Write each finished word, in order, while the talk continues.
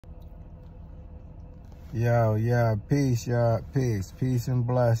Yo, yeah, peace, y'all. Peace and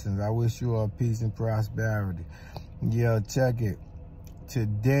blessings. I wish you all peace and prosperity. Yo, check it.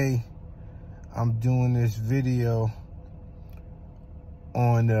 Today, I'm doing this video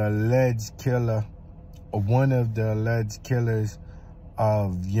on the alleged killer, or one of the alleged killers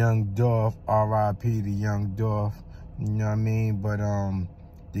of Young Dolph, R.I.P. to Young Dolph. You know what I mean? But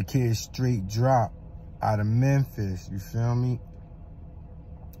the kid straight dropped out of Memphis. You feel me?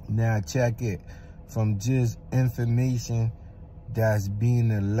 Now check it. From just information that's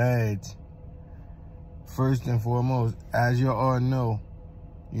being alleged, first and foremost, as you all know,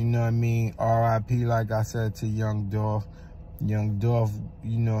 you know what I mean, R.I.P. like I said to Young Dolph. Young Dolph,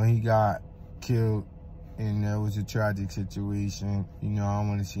 you know, he got killed and it was a tragic situation. You know, I don't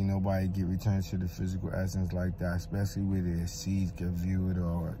want to see nobody get returned to the physical essence like that, especially with their seeds get viewed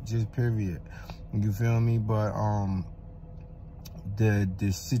or just period. You feel me? But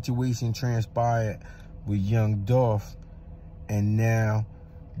the situation transpired with Young Dolph, and now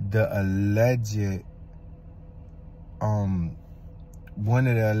the alleged one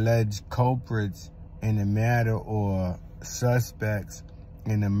of the alleged culprits in the matter, or suspects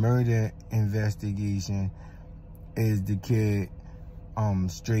in the murder investigation, is the kid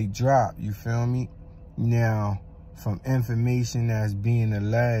straight drop. You feel me? Now, from information that's being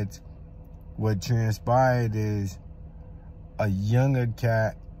alleged, what transpired is a younger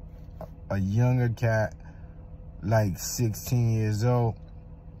cat, like 16 years old,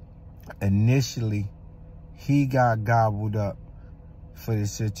 initially, he got gobbled up for the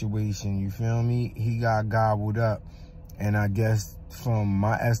situation. You feel me? He got gobbled up. And I guess from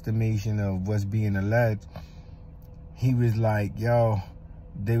my estimation of what's being alleged, he was like, yo,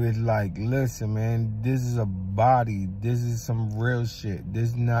 they was like, listen, man, this is a body. This is some real shit. This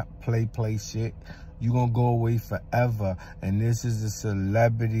is not play shit. You gonna go away forever. And this is a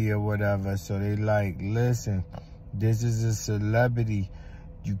celebrity or whatever. So they like, listen, this is a celebrity.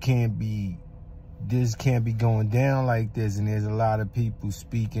 This can't be going down like this. And there's a lot of people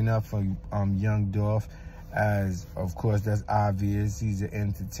speaking up for Young Dolph, as of course that's obvious. He's an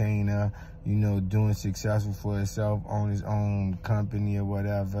entertainer, you know, doing successful for himself, on his own company or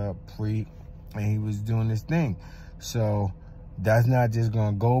whatever, and he was doing this thing. So that's not just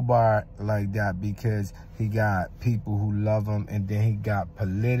gonna go by like that, because he got people who love him, and then he got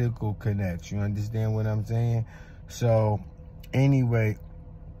political connects. You understand what I'm saying? So anyway,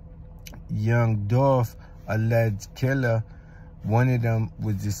 Young Dolph, alleged killer, one of them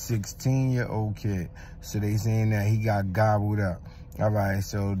was a 16-year-old kid. So they saying that he got gobbled up. All right,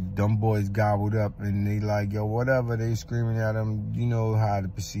 so them boys gobbled up, and they like, yo, whatever. They screaming at him. You know how the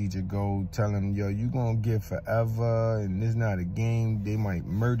procedure go. Tell him, yo, you gonna get forever, and this not a game. They might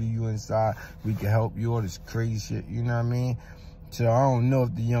murder you inside. We can help you, all this crazy shit. You know what I mean? So I don't know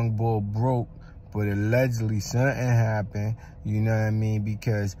if the young boy broke, but allegedly something happened. You know what I mean?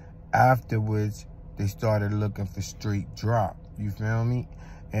 Because afterwards, they started looking for straight drop. You feel me?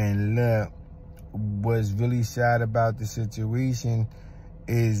 And look, what's really sad about the situation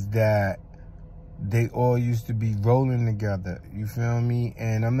is that they all used to be rolling together. You feel me?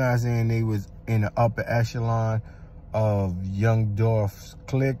 And I'm not saying they was in the upper echelon of Young Dolph's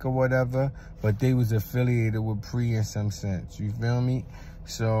clique or whatever, but they was affiliated with Pre in some sense. You feel me?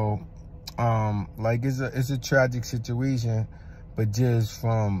 So, like, it's a tragic situation, but just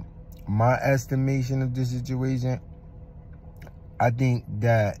from my estimation of the situation, I think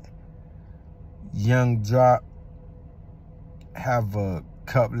that Young Drop have a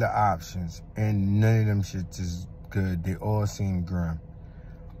couple of options, and none of them shits is good. They all seem grim.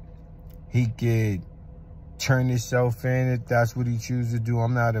 He could turn himself in if that's what he chooses to do.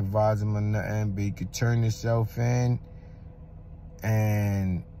 I'm not advising him on nothing, but he could turn himself in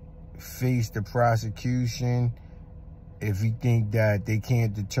and face the prosecution. If he think that they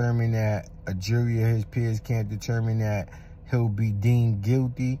can't determine that, a jury of his peers can't determine that he'll be deemed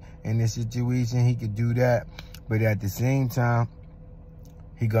guilty in this situation, he could do that. But at the same time,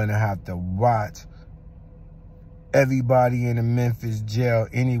 he gonna have to watch everybody in the Memphis jail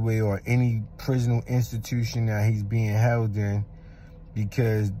anyway, or any prison institution that he's being held in,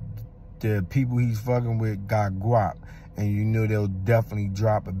 because the people he's fucking with got guap, and you know they'll definitely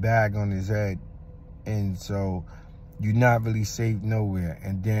drop a bag on his head. And so you're not really safe nowhere.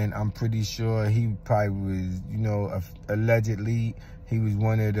 And then I'm pretty sure he probably was, you know, allegedly, he was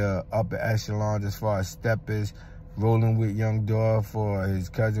one of the upper echelons as far as steppers, rolling with Young Dolph or his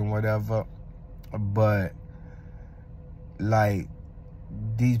cousin, whatever. But, like,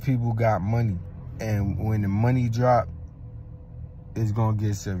 these people got money. And when the money drop, it's going to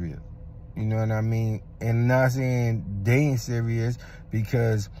get serious. You know what I mean? And I'm not saying they ain't serious,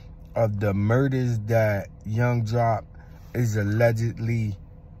 because of the murders that Young Drop is allegedly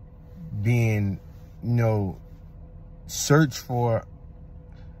being, searched for,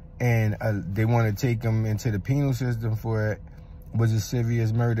 and they want to take him into the penal system for it, was a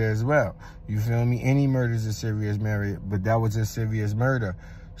serious murder as well. You feel me? Any murder is a serious murder, but that was a serious murder.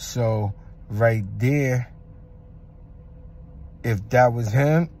 So right there, if that was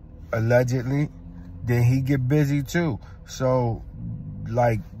him, allegedly, then he get busy too. So,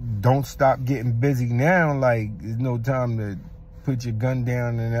 like, don't stop getting busy now. Like, there's no time to put your gun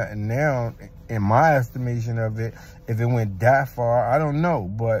down and that. And now, in my estimation of it, if it went that far, I don't know.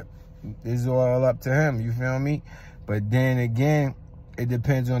 But it's all up to him, you feel me? But then again, it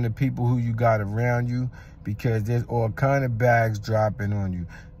depends on the people who you got around you, because there's all kind of bags dropping on you.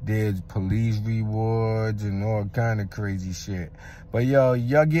 There's police rewards and all kind of crazy shit. But yo,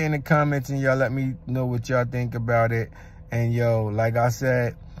 y'all get in the comments and y'all let me know what y'all think about it. And yo, like I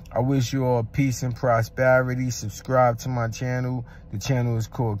said, I wish you all peace and prosperity. Subscribe to my channel. The channel is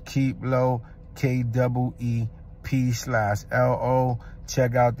called Keep Low, KEEP/LO.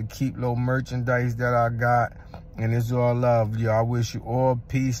 Check out the Keep Low merchandise that I got. And it's all love, yo. I wish you all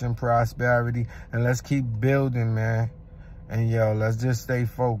peace and prosperity. And let's keep building, man. And yo, let's just stay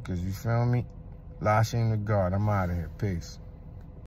focused, you feel me? La shame to God. I'm out of here. Peace.